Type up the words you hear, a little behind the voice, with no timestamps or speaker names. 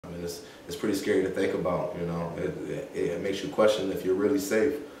and it's pretty scary to think about. You know, it makes you question if you're really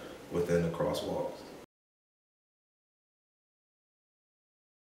safe within the crosswalks.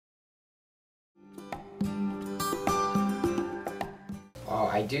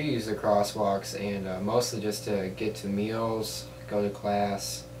 I do use the crosswalks, and mostly just to get to meals, go to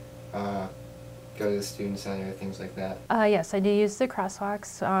class, go to the student center, things like that. Yes, I do use the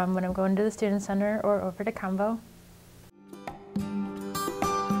crosswalks when I'm going to the student center or over to Convo.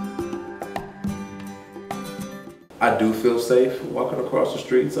 I do feel safe walking across the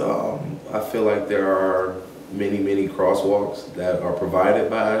streets. I feel like there are many crosswalks that are provided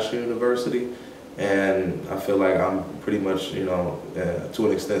by Ashley University, and I feel like I'm pretty much, you know, to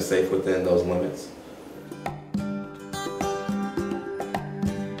an extent safe within those limits.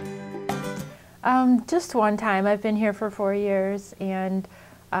 Just one time. I've been here for 4 years, and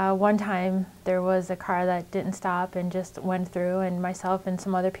one time there was a car that didn't stop and just went through, and myself and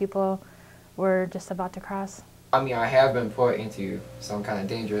some other people were just about to cross. I mean, I have been put into some kind of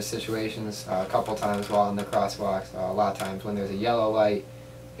dangerous situations a couple times while in the crosswalks. A lot of times when there's a yellow light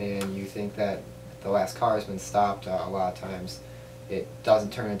and you think that the last car has been stopped, a lot of times it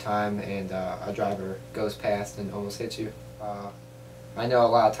doesn't turn in time and a driver goes past and almost hits you. I know a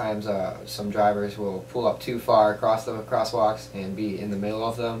lot of times some drivers will pull up too far across the crosswalks and be in the middle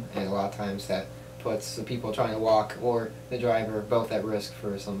of them, and a lot of times that puts the people trying to walk or the driver both at risk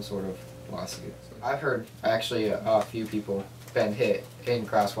for some sort of lawsuit. I've heard actually a few people been hit in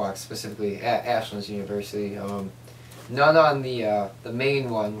crosswalks, specifically at Ashland University. None on the main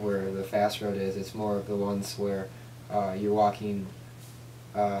one where the fast road is. It's more of the ones where you're walking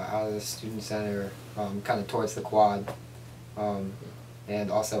out of the student center, kind of towards the quad.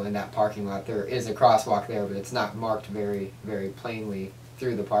 And also in that parking lot there is a crosswalk there, but it's not marked very plainly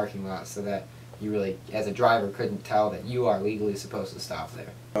through the parking lot, so that you really, as a driver, couldn't tell that you are legally supposed to stop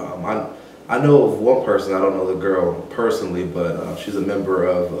there. I know of one person, I don't know the girl personally, but she's a member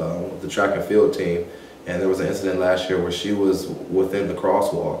of the track and field team, and there was an incident last year where she was within the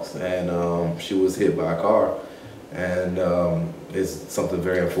crosswalks and she was hit by a car, and it's something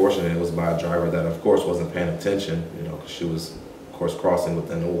very unfortunate. It was by a driver that of course wasn't paying attention, you know, because she was of course crossing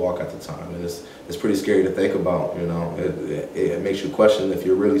within the walk at the time, and it's pretty scary to think about. You know, it makes you question if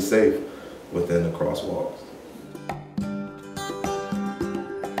you're really safe within the crosswalks.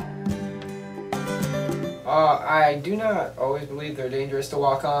 I do not always believe they're dangerous to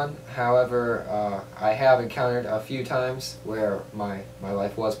walk on. However, I have encountered a few times where my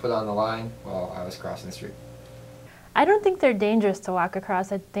life was put on the line while I was crossing the street. I don't think they're dangerous to walk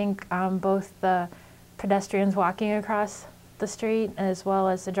across. I think both the pedestrians walking across the street as well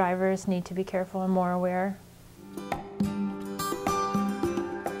as the drivers need to be careful and more aware.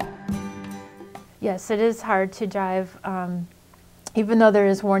 Yes, it is hard to drive, even though there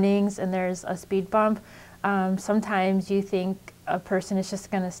is warnings and there's a speed bump. Sometimes you think a person is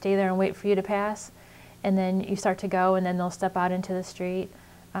just going to stay there and wait for you to pass, and then you start to go and then they'll step out into the street.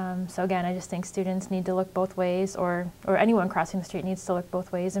 So again, I just think students need to look both ways, or anyone crossing the street needs to look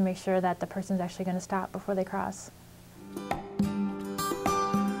both ways and make sure that the person's actually going to stop before they cross.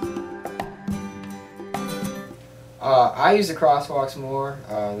 I use the crosswalks more.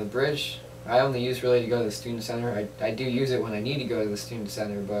 The bridge I only use really to go to the student center. I do use it when I need to go to the student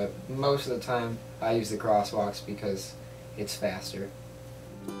center, but most of the time I use the crosswalks because it's faster.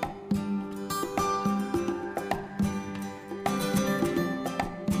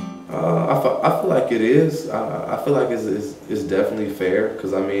 I feel like it is. I feel like it's definitely fair,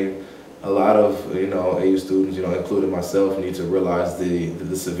 because I mean, a lot of, you know, AU students, you know, including myself, need to realize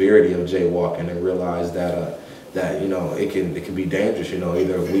the severity of jaywalking and realize that that, you know, it can be dangerous. You know,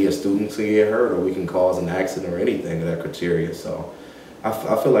 either we as students can get hurt or we can cause an accident or anything of that criteria. So I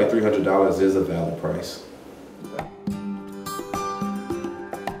feel like $300 is a valid price.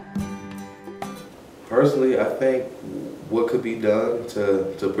 Personally, I think what could be done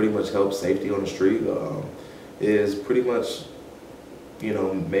to pretty much help safety on the street is pretty much, you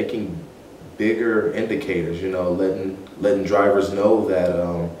know, making bigger indicators, you know, letting drivers know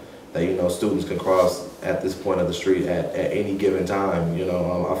that that, you know, students can cross at this point of the street at any given time. You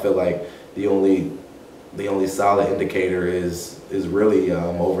know, I feel like the only solid indicator is really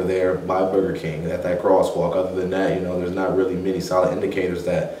over there by Burger King at that crosswalk. Other than that, you know, there's not really many solid indicators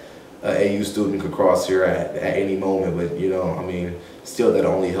that an AU student could cross here at any moment. But, you know, I mean, still that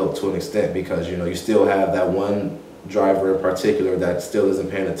only helped to an extent, because, you know, you still have that one driver in particular that still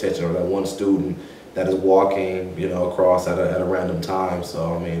isn't paying attention, or that one student that is walking, you know, across at a random time.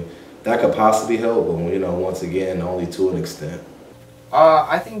 So, I mean, that could possibly help, but, you know, once again, only to an extent.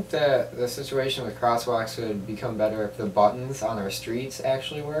 I think that the situation with crosswalks would become better if the buttons on our streets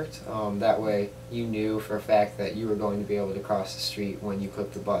actually worked. That way you knew for a fact that you were going to be able to cross the street when you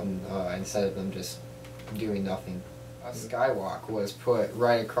clicked the button instead of them just doing nothing. A skywalk was put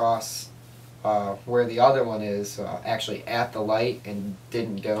right across where the other one is, actually at the light, and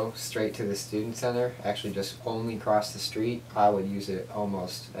didn't go straight to the student center, actually just only crossed the street. I would use it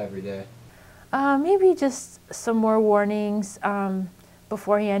almost every day. Maybe just some more warnings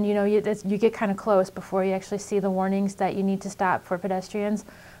beforehand. You know, you get kind of close before you actually see the warnings that you need to stop for pedestrians.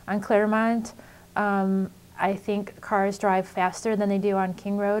 On Claremont, I think cars drive faster than they do on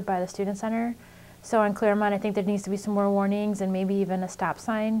King Road by the Student Center. So on Claremont, I think there needs to be some more warnings and maybe even a stop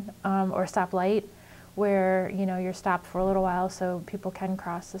sign or a stop light where, you know, you're stopped for a little while so people can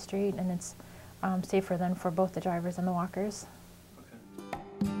cross the street, and it's safer then for both the drivers and the walkers.